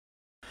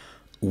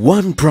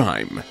One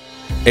Prime.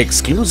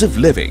 Exclusive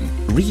living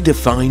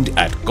redefined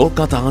at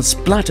Kolkata's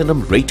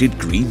platinum-rated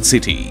green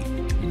city,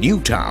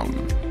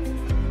 Newtown.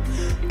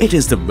 It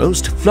is the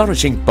most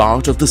flourishing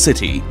part of the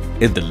city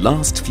in the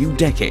last few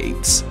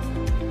decades.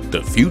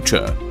 The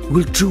future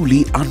will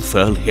truly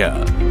unfurl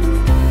here.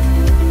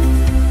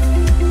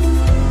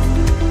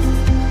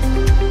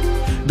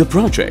 The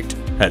project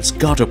has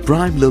got a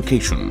prime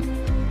location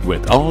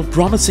with all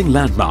promising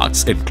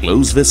landmarks in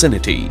close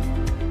vicinity,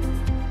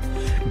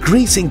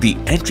 gracing the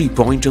entry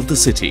point of the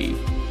city.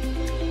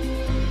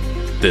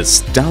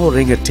 This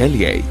towering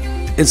atelier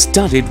is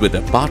studded with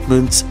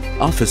apartments,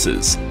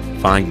 offices,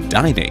 fine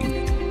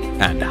dining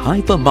and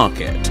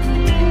hypermarket.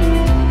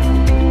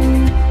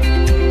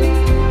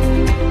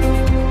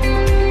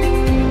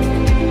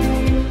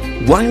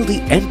 While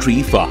the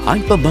entry for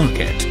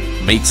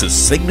hypermarket makes a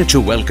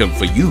signature welcome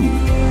for you,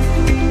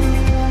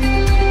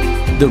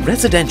 the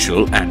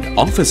residential and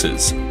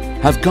offices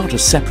have got a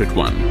separate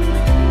one.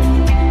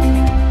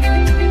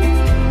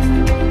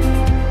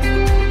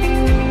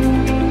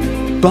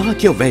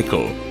 Park your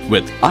vehicle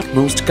with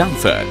utmost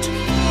comfort.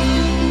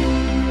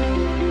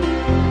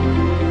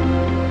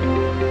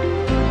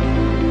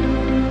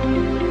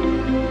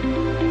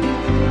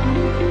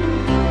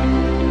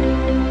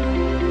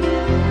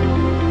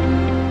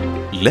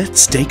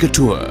 Let's take a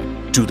tour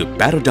to the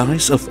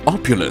paradise of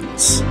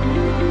opulence.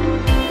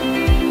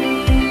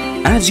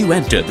 As you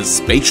enter the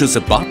spacious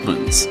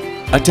apartments,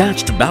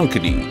 attached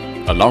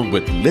balcony along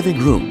with living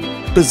room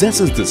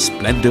possesses the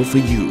splendor for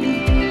you.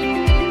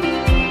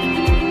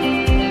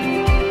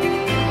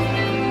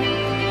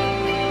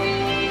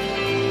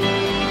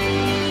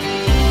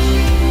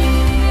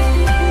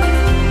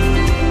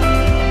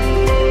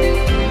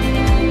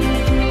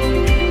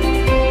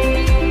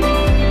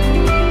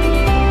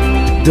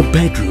 The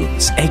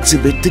bedrooms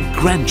exhibit the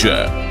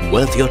grandeur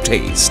worth your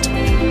taste.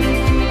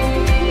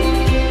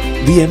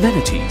 The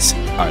amenities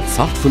are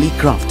thoughtfully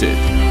crafted.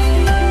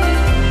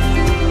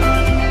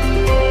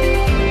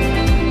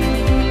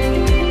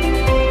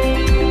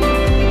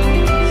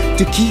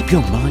 To keep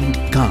your mind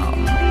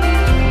calm,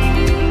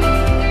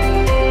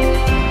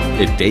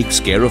 it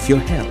takes care of your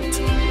health.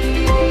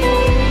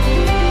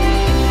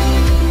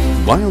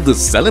 While the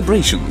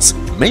celebrations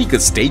make a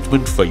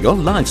statement for your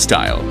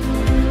lifestyle,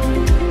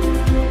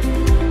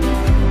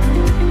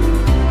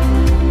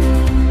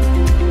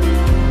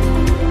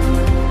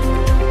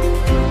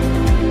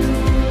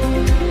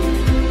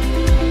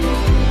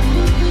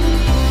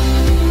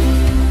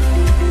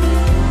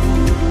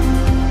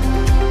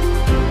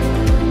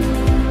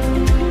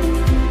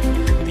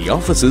 the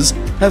offices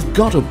have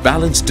got a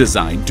balanced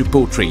design to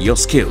portray your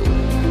skill.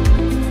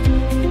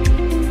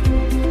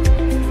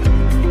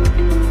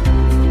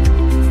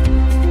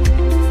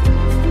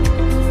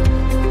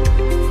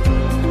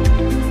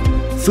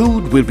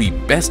 Food will be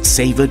best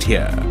savored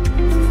here.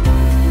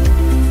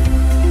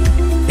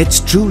 It's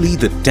truly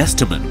the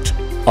testament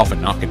of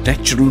an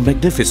architectural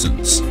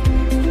magnificence.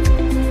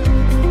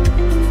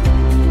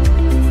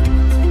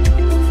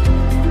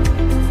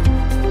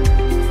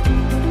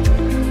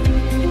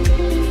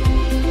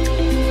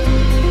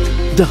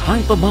 The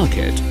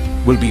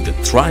hypermarket will be the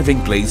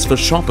thriving place for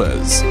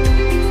shoppers.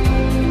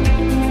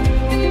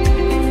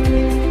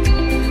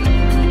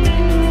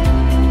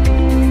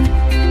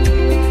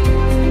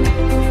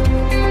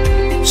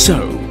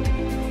 So,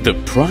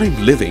 the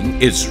prime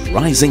living is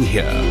rising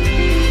here.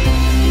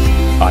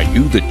 Are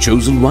you the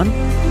chosen one?